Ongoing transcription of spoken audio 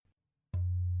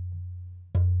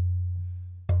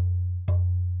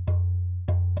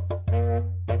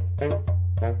Hello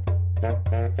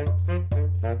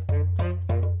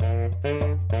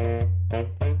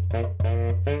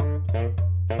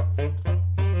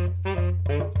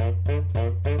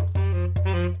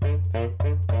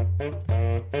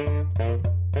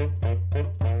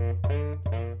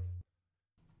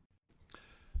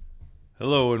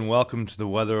and welcome to the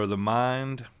Weather of the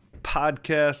Mind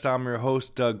podcast. I'm your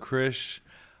host, Doug Krish.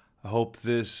 I hope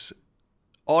this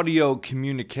audio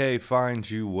communique finds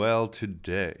you well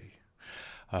today.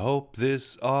 I hope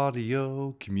this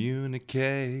audio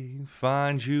communique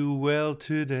finds you well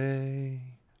today.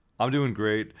 I'm doing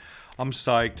great. I'm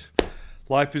psyched.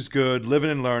 Life is good. Living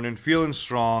and learning. Feeling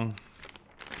strong.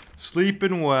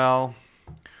 Sleeping well.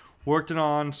 Working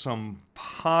on some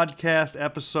podcast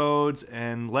episodes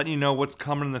and letting you know what's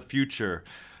coming in the future.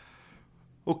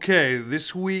 Okay,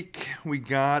 this week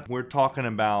we're talking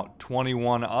about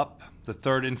 21 Up, the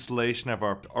third installation of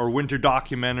our winter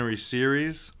documentary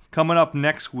series. Coming up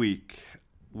next week,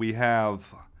 we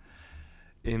have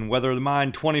in Weather of the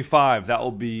Mind 25, that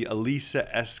will be Elisa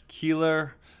S.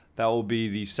 Keeler. That will be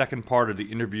the second part of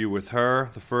the interview with her.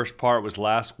 The first part was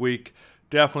last week.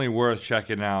 Definitely worth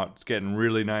checking out. It's getting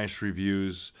really nice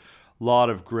reviews. A lot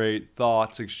of great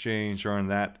thoughts exchanged during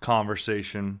that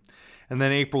conversation. And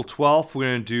then April 12th, we're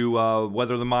going to do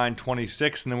Weather of the Mind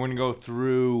 26, and then we're going to go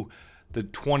through the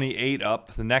 28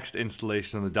 Up, the next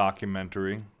installation of the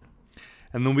documentary.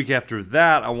 And the week after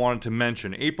that, I wanted to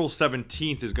mention, April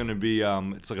 17th is going to be,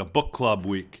 it's like a book club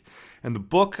week. And the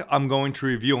book I'm going to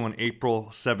review on April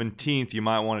 17th, you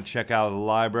might want to check out at the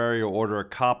library or order a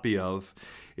copy of.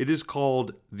 It is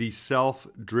called The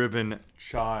Self-Driven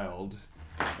Child,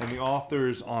 and the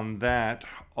authors on that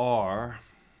are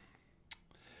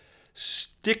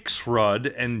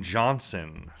Stixrud and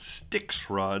Johnson.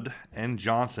 Stixrud and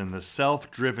Johnson, The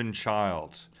Self-Driven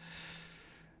Child.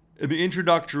 The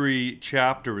introductory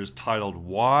chapter is titled,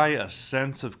 Why a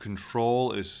Sense of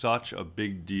Control is Such a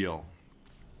Big Deal.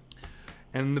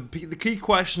 And the key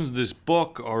questions of this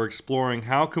book are exploring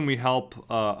how can we help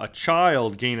a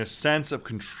child gain a sense of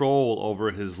control over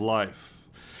his life.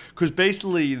 Because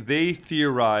basically they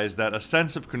theorize that a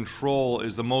sense of control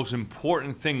is the most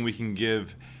important thing we can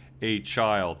give a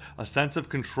child. A sense of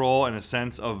control and a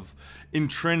sense of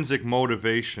intrinsic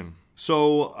motivation.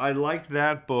 So I like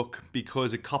that book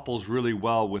because it couples really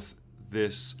well with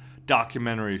this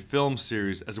documentary film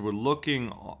series as we're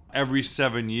looking every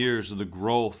 7 years of the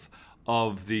growth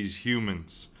of these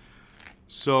humans.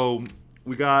 So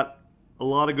we got a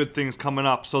lot of good things coming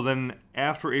up. So then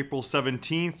after April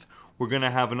 17th, we're going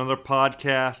to have another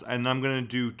podcast, and I'm going to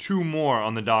do 2 more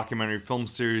on the documentary film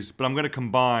series, but I'm going to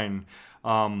combine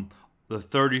the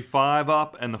 35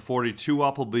 Up and the 42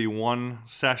 Up will be one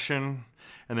session,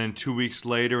 and then 2 weeks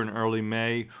later in early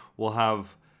May, we'll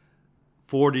have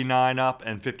 49 Up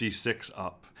and 56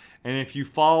 Up. And if you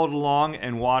followed along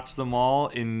and watched them all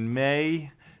in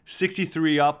May,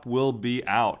 63 Up will be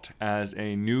out as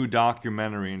a new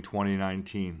documentary in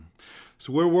 2019.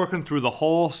 So we're working through the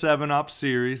whole 7 Up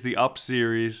series, the Up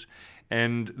series,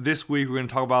 and this week we're going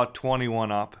to talk about 21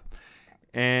 Up.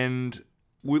 And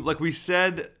like we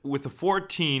said, with the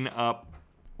 14 Up,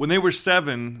 when they were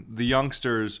 7, the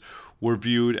youngsters were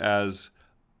viewed as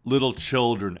little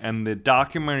children, and the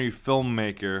documentary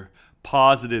filmmaker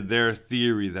posited their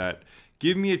theory that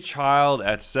give me a child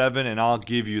at 7 and I'll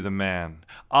give you the man.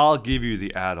 I'll give you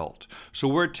the adult. So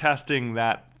we're testing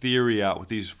that theory out with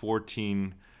these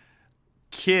 14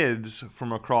 kids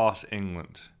from across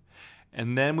England.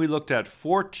 And then we looked at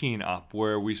 14 Up,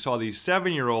 where we saw these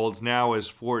 7-year-olds now as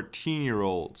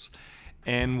 14-year-olds.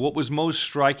 And what was most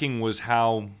striking was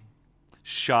how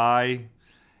shy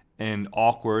and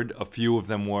awkward a few of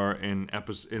them were in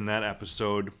that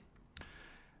episode.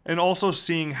 And also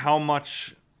seeing how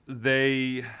much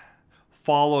they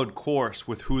followed course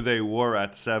with who they were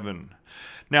at 7.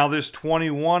 Now this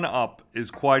 21 Up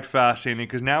is quite fascinating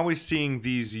because now we're seeing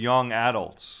these young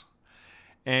adults.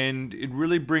 And it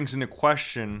really brings into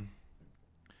question,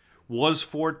 was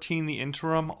 14 the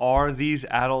interim? Are these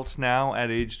adults now at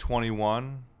age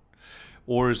 21?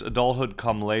 Or is adulthood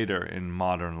come later in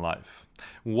modern life?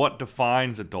 What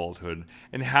defines adulthood?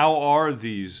 And how are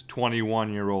these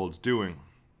 21-year-olds doing?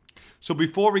 So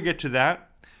before we get to that,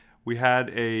 we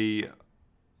had a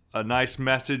nice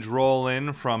message roll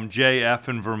in from JF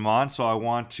in Vermont, so I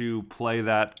want to play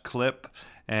that clip.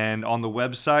 And on the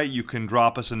website, you can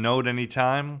drop us a note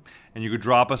anytime, and you can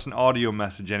drop us an audio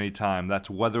message anytime. That's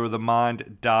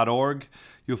weatherofthemind.org.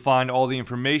 You'll find all the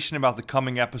information about the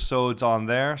coming episodes on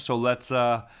there. So let's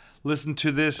listen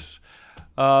to this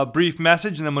brief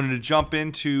message, and then I'm going to jump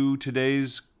into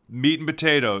today's meat and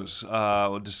potatoes,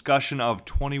 a discussion of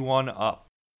 21 Up.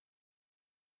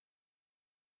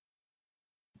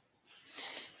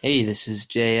 Hey, this is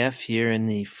JF here in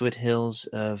the foothills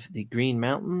of the Green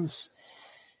Mountains.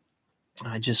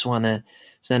 I just want to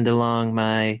send along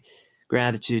my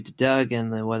gratitude to Doug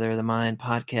and the Weather of the Mind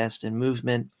podcast and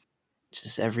movement.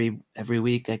 Just every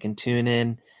week I can tune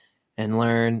in and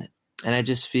learn, and I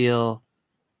just feel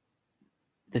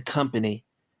the company,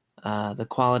 the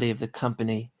quality of the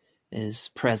company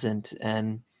is present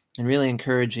and really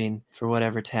encouraging for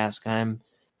whatever task I'm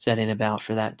setting about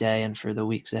for that day and for the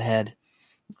weeks ahead.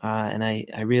 And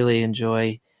I really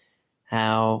enjoy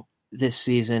how this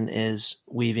season is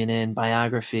weaving in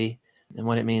biography and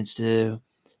what it means to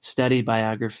study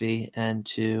biography and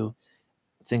to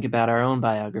think about our own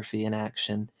biography in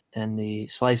action. And the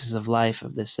slices of life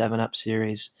of this 7-Up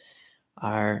series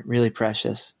are really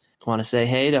precious. I want to say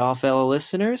hey to all fellow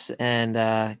listeners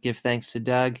and give thanks to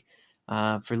Doug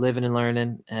for living and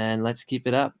learning, and let's keep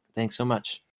it up. Thanks so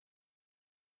much.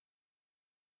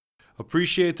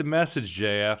 Appreciate the message,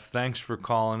 JF. Thanks for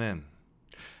calling in.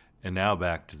 And now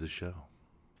back to the show.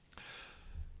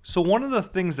 So one of the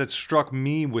things that struck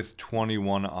me with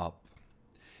 21 Up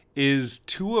is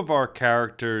two of our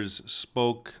characters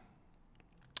spoke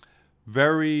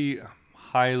very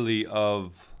highly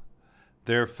of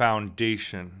their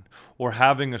foundation, or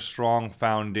having a strong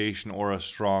foundation or a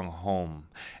strong home.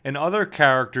 And other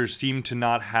characters seem to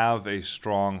not have a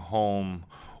strong home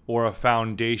or a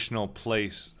foundational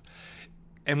place.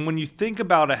 And when you think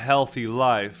about a healthy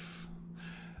life,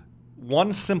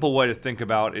 one simple way to think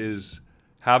about is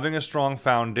having a strong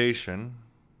foundation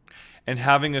and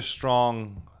having a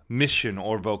strong mission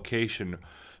or vocation.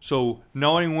 So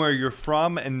knowing where you're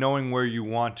from and knowing where you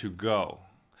want to go.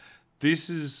 This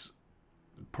is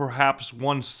perhaps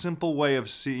one simple way of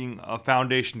seeing a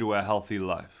foundation to a healthy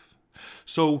life.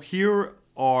 So here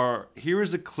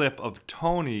is a clip of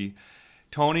Tony.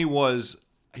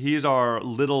 He is our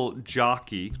little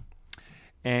jockey,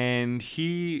 and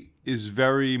he is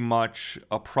very much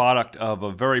a product of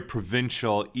a very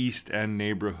provincial East End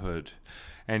neighborhood.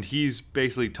 And he's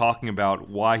basically talking about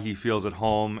why he feels at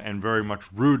home and very much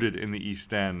rooted in the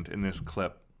East End in this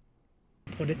clip.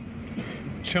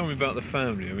 Tell me about the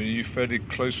family. I mean, are you fairly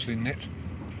closely knit?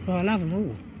 Well, I love them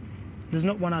all. There's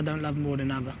not one I don't love more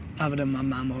than other than my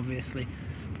mum, obviously.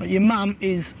 But your mum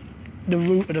is the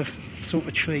root of the sort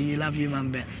of tree. You love your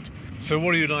mum best. So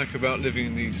what do you like about living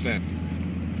in the East End?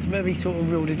 It's very sort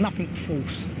of real. There's nothing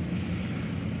false.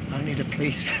 Only the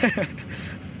police.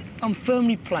 I'm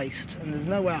firmly placed, and there's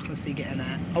no way I can see getting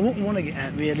out. I wouldn't want to get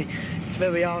out, really. It's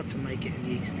very hard to make it in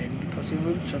the East End because your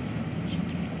roots are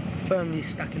firmly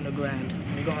stuck in the ground.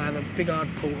 You've got to have a big hard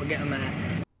pull to get them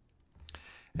out.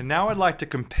 And now I'd like to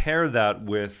compare that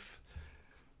with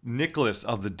Nicholas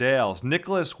of the Dales.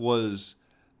 Nicholas was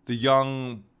the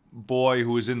young boy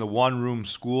who was in the one-room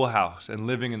schoolhouse and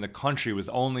living in the country with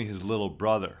only his little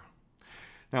brother.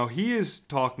 Now he is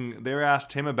talking, they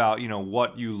asked him about,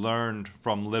 what you learned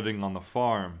from living on the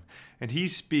farm. And he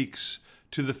speaks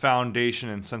to the foundation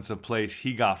and sense of place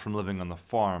he got from living on the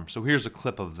farm. So here's a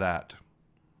clip of that.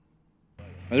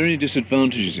 Are there any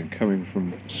disadvantages in coming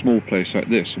from a small place like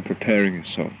this and preparing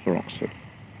yourself for Oxford?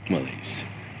 Well, it's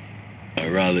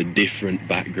a rather different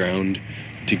background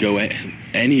to go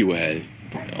anywhere,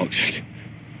 Oxford,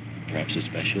 perhaps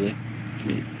especially.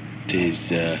 It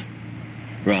is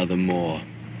rather more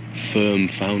firm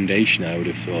foundation, I would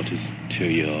have thought, as to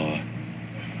your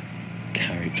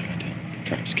character,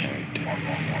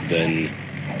 than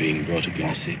being brought up in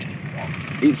a city.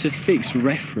 It's a fixed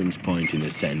reference point in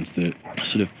a sense, that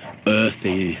sort of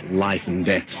earthy life and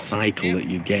death cycle that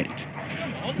you get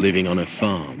living on a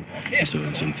farm. So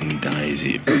when something dies,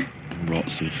 it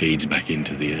rots and feeds back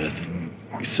into the earth.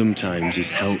 Sometimes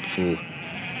it's helpful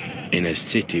in a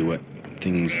city where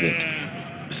things that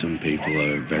some people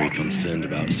are very concerned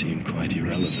about seem quite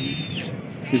irrelevant.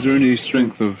 Is there any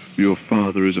strength of your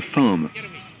father as a farmer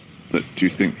that do you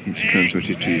think he's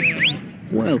transmitted to you?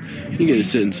 Well, you get a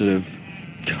certain sort of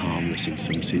calmness in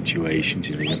some situations,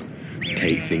 you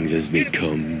take things as they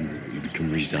come, you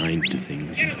become resigned to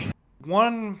things.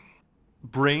 One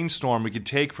brainstorm we could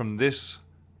take from this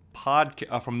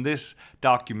from this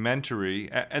documentary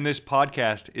and this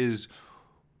podcast is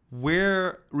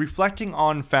we're reflecting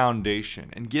on foundation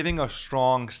and giving a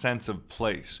strong sense of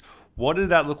place. What did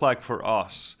that look like for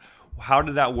us? How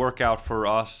did that work out for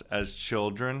us as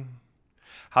children?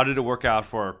 How did it work out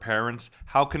for our parents?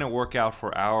 How can it work out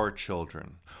for our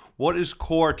children? What is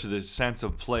core to this sense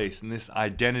of place and this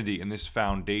identity and this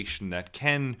foundation that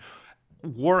can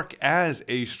work as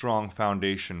a strong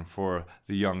foundation for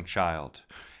the young child?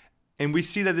 And we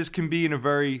see that this can be in a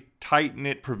very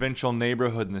tight-knit provincial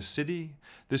neighborhood in the city.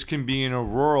 This can be in a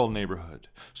rural neighborhood.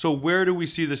 So where do we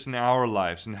see this in our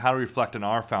lives, and how to reflect on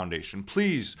our foundation?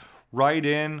 Please write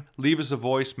in, leave us a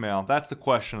voicemail. That's the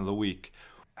question of the week.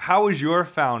 How is your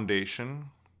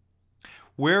foundation?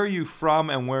 Where are you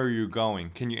from and where are you going?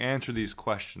 Can you answer these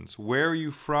questions? Where are you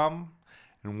from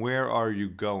and where are you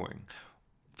going?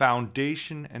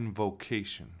 Foundation and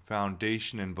vocation.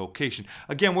 Foundation and vocation.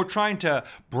 Again, we're trying to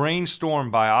brainstorm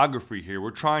biography here.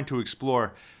 We're trying to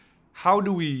explore how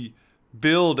do we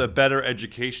build a better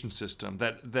education system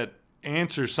that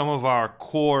answers some of our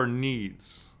core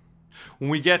needs. When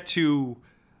we get to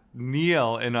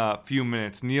Neil in a few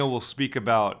minutes, Neil will speak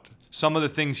about some of the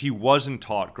things he wasn't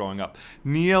taught growing up.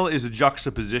 Neil is a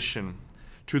juxtaposition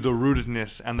to the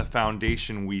rootedness and the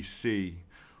foundation we see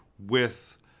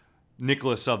with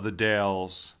Nicholas of the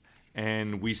Dales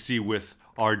and we see with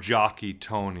our jockey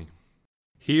Tony.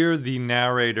 Here the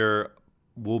narrator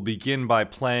will begin by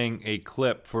playing a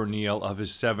clip for Neil of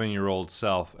his 7-year-old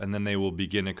self, and then they will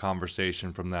begin a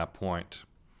conversation from that point.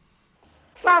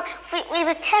 Well, we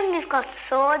pretend we've got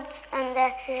swords, and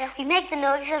we make the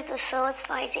noises of the swords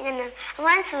fighting, and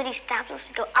when somebody stabs us,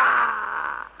 we go,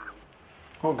 ah.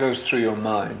 What goes through your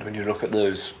mind when you look at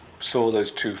saw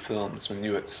those two films when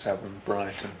you were at 7,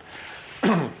 Bright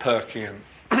and Perky and...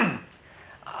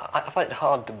 I find it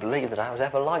hard to believe that I was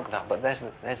ever like that, but there's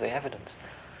the evidence.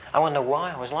 I wonder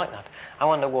why I was like that. I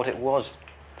wonder what it was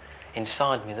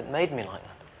inside me that made me like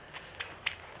that.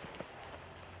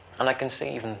 And I can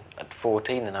see even at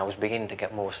 14 that I was beginning to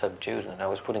get more subdued and I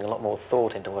was putting a lot more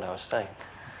thought into what I was saying,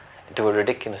 to a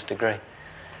ridiculous degree.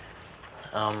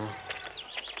 And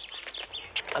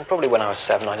probably when I was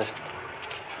 7, I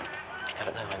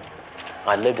don't know,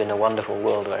 I lived in a wonderful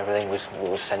world where everything was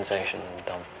sensation and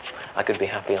dumb. I could be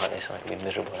happy like this, and I could be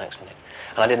miserable the next minute.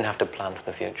 And I didn't have to plan for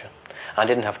the future. I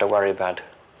didn't have to worry about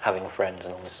having friends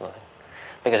and all this sort of thing,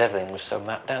 because everything was so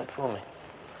mapped out for me.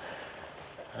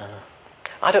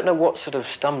 I don't know what sort of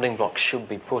stumbling blocks should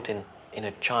be put in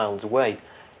a child's way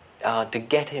to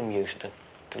get him used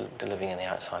to living in the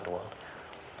outside world.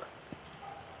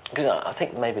 Because I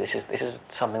think maybe this is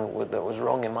something that was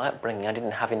wrong in my upbringing. I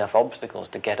didn't have enough obstacles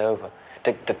to get over,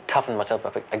 to toughen myself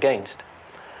up against.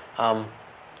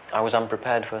 I was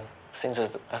unprepared for things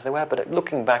as they were, but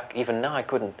looking back, even now, I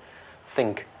couldn't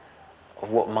think of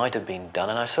what might have been done,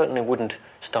 and I certainly wouldn't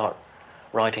start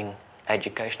writing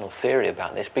educational theory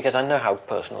about this, because I know how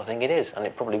personal a thing it is, and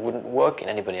it probably wouldn't work in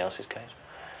anybody else's case.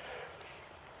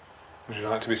 Would you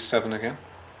like to be 7 again?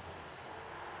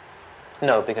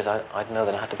 No, because I'd know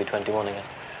that I had to be 21 again.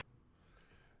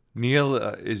 Neil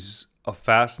is a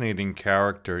fascinating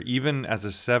character. Even as a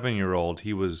 7-year-old,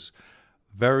 he was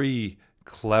very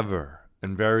clever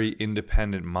and very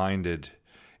independent-minded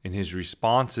in his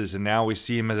responses, and now we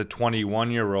see him as a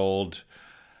 21-year-old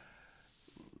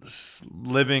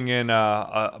living in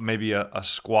maybe a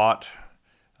squat,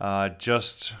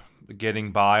 just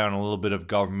getting by on a little bit of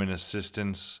government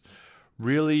assistance,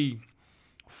 really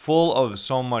full of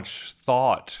so much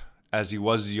thought as he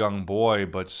was a young boy,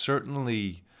 but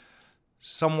certainly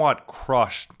somewhat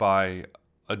crushed by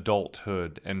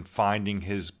adulthood and finding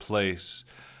his place.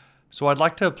 So I'd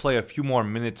like to play a few more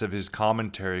minutes of his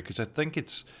commentary, because I think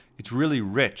it's really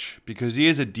rich, because he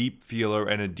is a deep feeler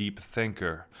and a deep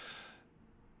thinker.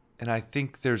 And I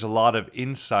think there's a lot of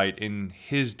insight in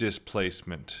his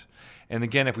displacement. And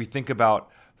again, if we think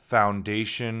about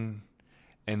foundation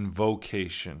and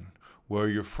vocation, where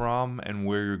you're from and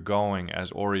where you're going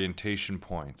as orientation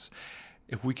points,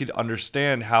 if we could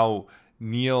understand how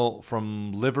Neil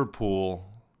from Liverpool,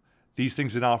 these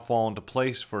things did not fall into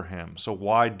place for him. So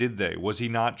why did they? Was he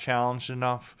not challenged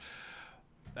enough?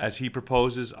 As he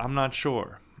proposes, I'm not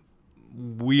sure.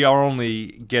 We are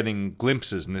only getting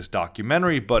glimpses in this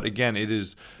documentary, but again, it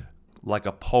is like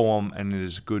a poem, and it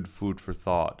is good food for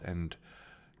thought and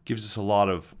gives us a lot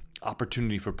of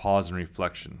opportunity for pause and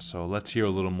reflection. So let's hear a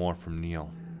little more from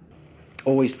Neil.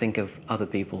 Always think of other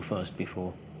people first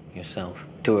before yourself,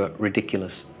 to a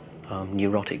ridiculous,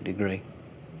 neurotic degree,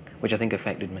 which I think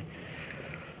affected me.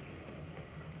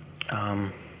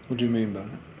 What do you mean by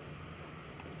that?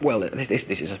 Well, this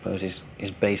is, I suppose,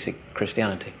 is basic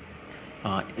Christianity.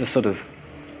 The sort of,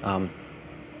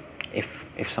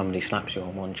 if somebody slaps you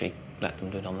on one cheek, let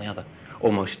them do it on the other,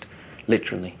 almost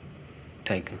literally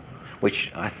taken,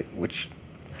 which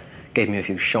gave me a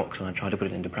few shocks when I tried to put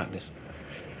it into practice.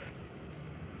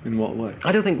 In what way?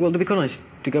 I don't think, well, to be honest,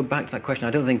 to go back to that question,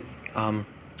 I don't think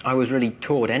I was really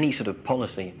taught any sort of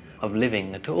policy of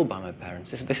living at all by my parents.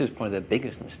 This is probably the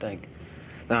biggest mistake.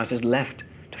 That I was just left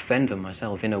to fend for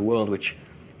myself in a world which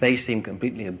they seemed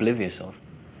completely oblivious of.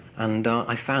 And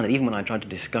I found that even when I tried to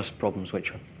discuss problems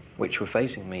which were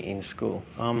facing me in school,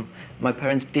 my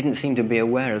parents didn't seem to be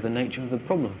aware of the nature of the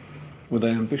problem. Were they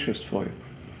ambitious for you?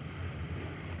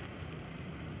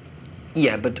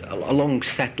 Yeah, but along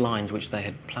set lines which they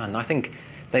had planned. I think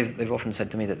they've often said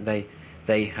to me that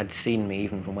they had seen me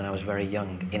even from when I was very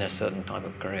young in a certain type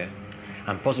of career.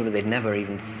 And possibly they'd never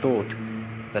even thought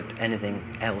that anything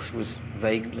else was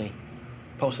vaguely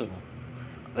possible.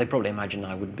 They probably imagined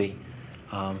I would be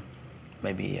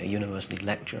maybe a university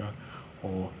lecturer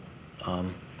or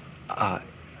a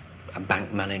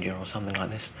bank manager or something like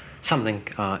this. Some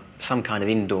kind of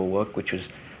indoor work which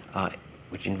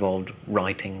involved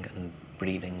writing and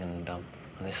reading and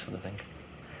this sort of thing.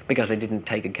 Because they didn't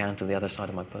take account of the other side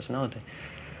of my personality.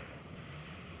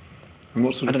 And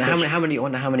what sort I of don't know I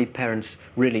wonder how many parents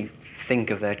really think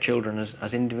of their children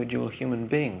as individual human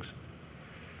beings.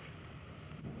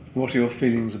 What are your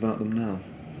feelings about them now,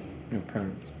 your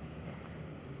parents?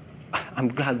 I'm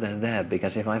glad they're there,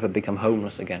 because if I ever become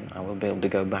homeless again, I will be able to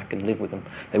go back and live with them.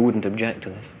 They wouldn't object to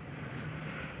this.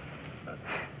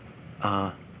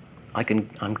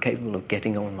 I'm capable of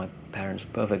getting on with my parents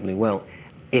perfectly well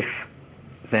if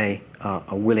they are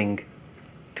willing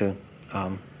to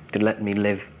let me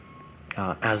live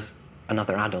as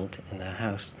another adult in their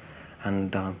house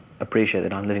and appreciate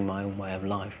that I'm living my own way of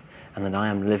life and that I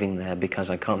am living there because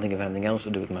I can't think of anything else to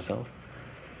do with myself.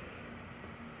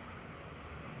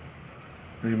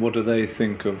 I mean, what do they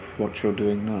think of what you're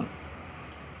doing now?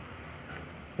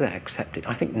 They accept it.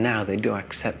 I think now they do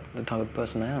accept the type of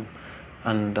person I am.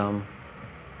 And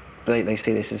they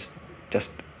see this as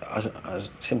just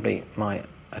as simply my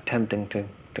attempting to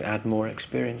add more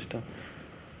experience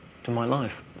to my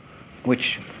life,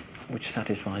 which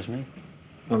satisfies me.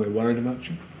 Are they worried about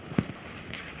you?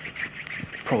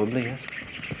 Probably, yes.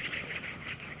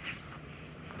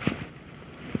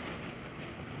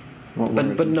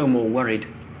 But no more worried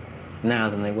now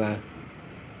than they were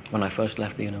when I first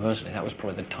left the university. That was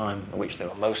probably the time at which they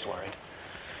were most worried.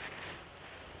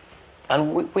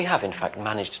 And we have, in fact,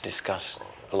 managed to discuss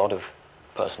a lot of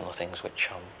personal things which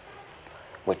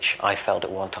I felt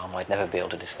at one time I'd never be able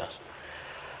to discuss.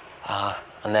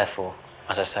 And therefore,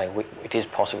 as I say, it is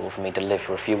possible for me to live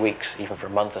for a few weeks, even for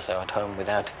a month or so at home,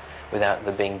 without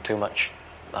there being too much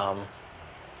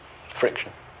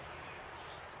friction.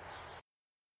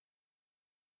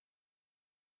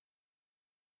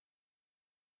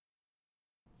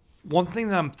 One thing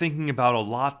that I'm thinking about a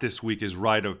lot this week is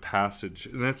rite of passage.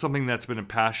 And that's something that's been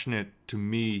passionate to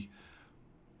me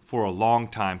for a long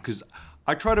time, because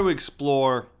I try to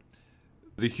explore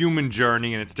the human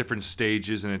journey and its different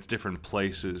stages and its different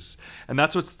places. And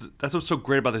that's what's so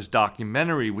great about this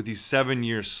documentary. With these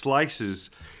 7-year slices,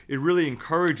 it really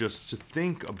encourages us to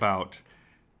think about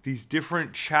these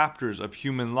different chapters of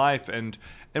human life and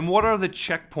what are the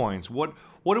checkpoints? What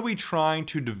are we trying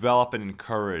to develop and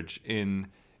encourage in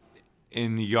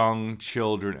young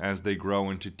children as they grow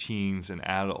into teens and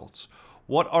adults?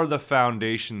 What are the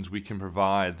foundations we can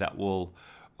provide that will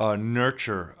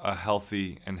nurture a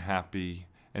healthy and happy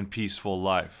and peaceful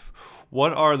life?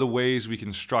 What are the ways we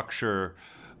can structure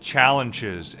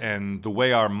challenges and the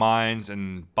way our minds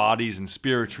and bodies and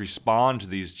spirits respond to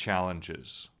these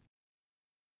challenges?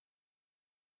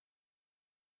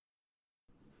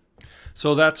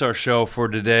 So that's our show for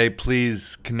today.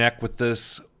 Please connect with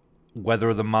us,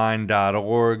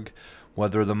 weatherthemind.org,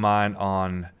 Weather the Mind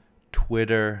on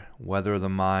Twitter, Weather the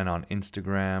Mind on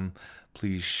Instagram.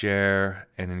 Please share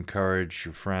and encourage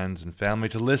your friends and family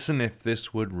to listen if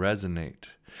this would resonate.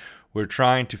 We're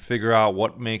trying to figure out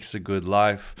what makes a good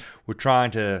life. We're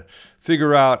trying to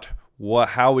figure out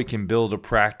how we can build a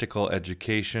practical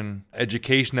education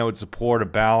that would support a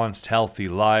balanced, healthy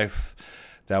life,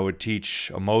 that would teach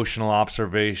emotional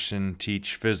observation,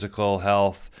 teach physical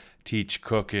health, teach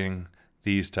cooking,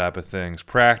 these type of things.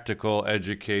 Practical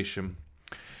education.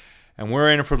 And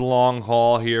we're in it for the long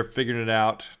haul here, figuring it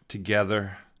out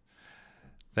together.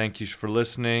 Thank you for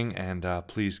listening, and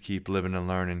please keep living and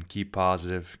learning. Keep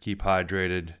positive, keep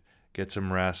hydrated, get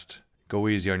some rest. Go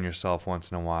easy on yourself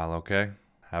once in a while, okay?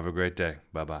 Have a great day.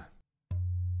 Bye-bye.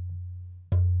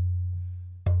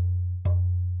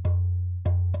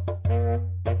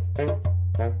 Thank you.